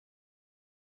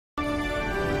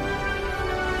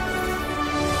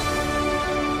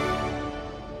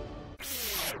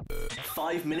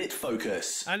5-minute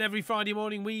focus. And every Friday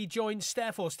morning we join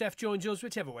Steph, or Steph joins us,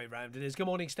 whichever way round it is. Good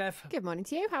morning, Steph. Good morning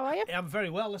to you. How are you? I'm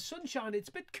very well. The sunshine, it's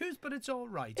a bit cool, but it's all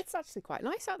right. It's actually quite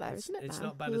nice out there, isn't it? It's now?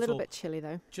 not bad at all. A little bit chilly,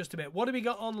 though. Just a bit. What have we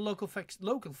got on the local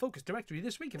focus directory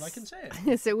this week, if I can say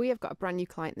it? So we have got a brand new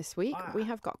client this week. We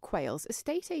have got Quayles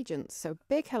Estate Agent. So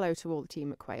big hello to all the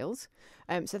team at Quayles.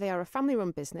 So they are a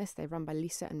family-run business. They're run by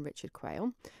Lisa and Richard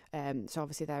Quayle. So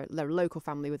obviously they're a local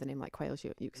family with a name like Quayles.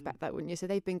 You expect that, wouldn't you? So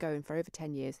they've been going for over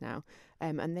 10 years now,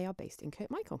 and they are based in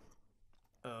Kirkmichael.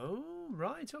 Oh,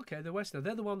 right, okay. The West.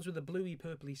 They're the ones with the bluey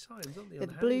purpley signs, aren't they? The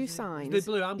blue signs. The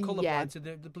blue. I'm colourblind, so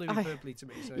the bluey purpley to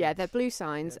me. So. Yeah, they're blue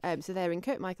signs. Yeah. So they're in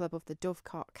Kirkmichael above the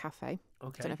Dovecot Cafe.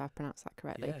 Okay. I don't know if I've pronounced that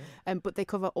correctly. Yeah. But they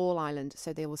cover all Ireland,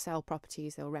 so they will sell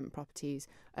properties, they'll rent properties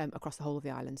across the whole of the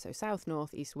island. So south,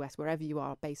 north, east, west, wherever you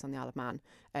are based on the Isle of Man,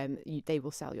 they will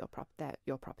sell your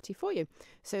property for you.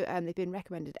 So they've been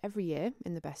recommended every year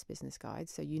in the Best Business Guide.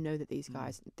 So you know that these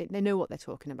guys, they know what they're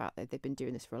talking about. They've been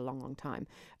doing this for a long, long time.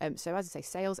 So as I say,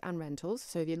 sales and rentals.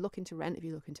 So if you're looking to rent, if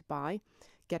you're looking to buy,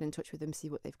 get in touch with them, see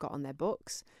what they've got on their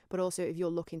books. But also if you're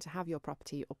looking to have your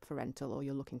property up for rental or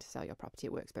you're looking to sell your property,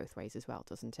 it works both ways as well,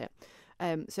 doesn't it?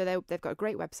 So they've got a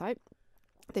great website.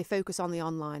 They focus on the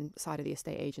online side of the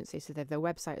estate agency, so their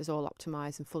website is all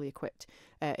optimised and fully equipped.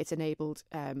 It's enabled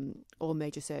all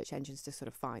major search engines to sort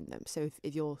of find them. So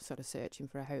if you're sort of searching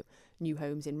for new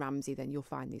homes in Ramsey, then you'll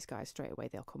find these guys straight away.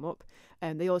 They'll come up.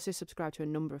 They also subscribe to a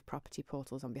number of property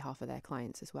portals on behalf of their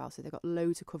clients as well. So they've got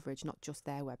loads of coverage, not just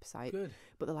their website,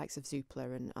 but the likes of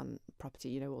Zoopla and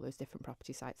property, all those different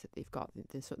property sites that they've got,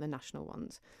 the sort of the national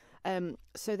ones.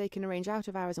 So they can arrange out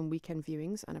of hours and weekend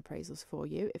viewings and appraisals for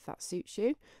you if that suits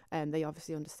you. They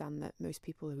obviously understand that most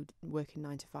people who work in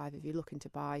 9 to 5, if you're looking to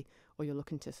buy or you're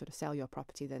looking to sort of sell your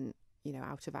property, then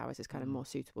out of hours is kind of more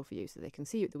suitable for you, so they can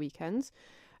see you at the weekends.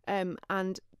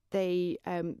 And they,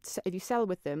 if you sell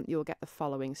with them, you'll get the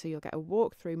following. So you'll get a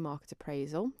walkthrough market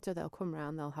appraisal. So they'll come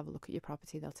around, they'll have a look at your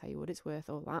property, they'll tell you what it's worth,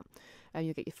 all that. And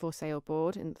you'll get your for sale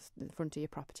board in the front of your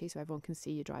property so everyone can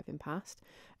see you driving past.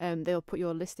 They'll put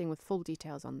your listing with full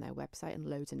details on their website and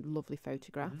loads of lovely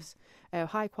photographs.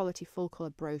 High quality full colour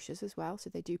brochures as well. So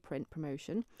they do print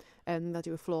promotion. They'll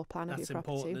do a floor plan of your property. That's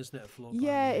important, isn't it? A floor plan.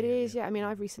 Yeah, it is. Yeah, I mean,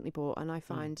 I've recently bought, and I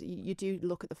find you do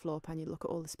look at the floor plan, you look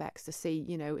at all the specs to see,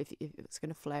 if it's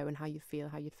going to flow and how you feel,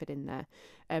 how you'd fit in there.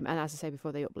 And as I say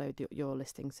before, they upload your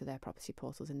listings to their property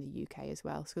portals in the UK as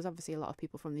well. Because obviously a lot of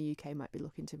people from the UK might be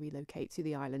looking to relocate to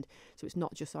the island, so it's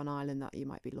not just on Ireland that you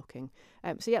might be looking.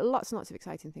 So yeah, lots and lots of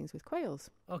exciting things with Quayles.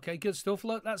 Okay, good stuff.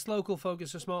 Look, that's Local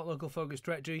Focus, a smart Local Focus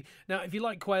directory. Now, if you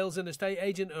like Quayles, an estate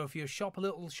agent, or if you're a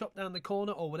little shop down the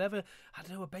corner or whatever, I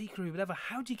don't know, a bakery, whatever,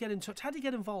 how do you get in touch? How do you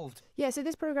get involved? Yeah, so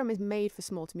this programme is made for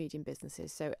small to medium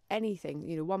businesses. So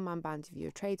anything, one-man band, if you're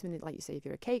a tradesman, like you say, if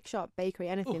you're a cake shop, bakery,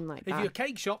 anything like that. If you're a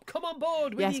cake shop, come on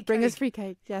board. Yes, bring us free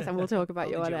cake. Yes, and we'll talk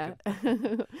about you on air.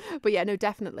 But yeah, no,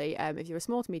 definitely. If you're a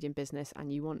small to medium business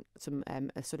and you want some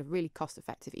a sort of really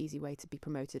cost-effective, easy way to be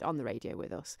promoted on the radio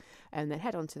with us, then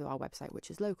head on to our website,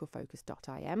 which is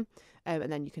localfocus.im,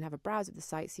 and then you can have a browse of the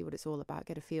site, see what it's all about,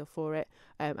 get a feel for it,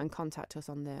 and contact us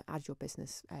on the Add Your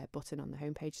Business button on the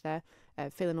homepage there.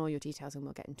 Fill in all your details and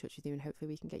we'll get in touch with you and hopefully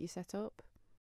we can get you set up.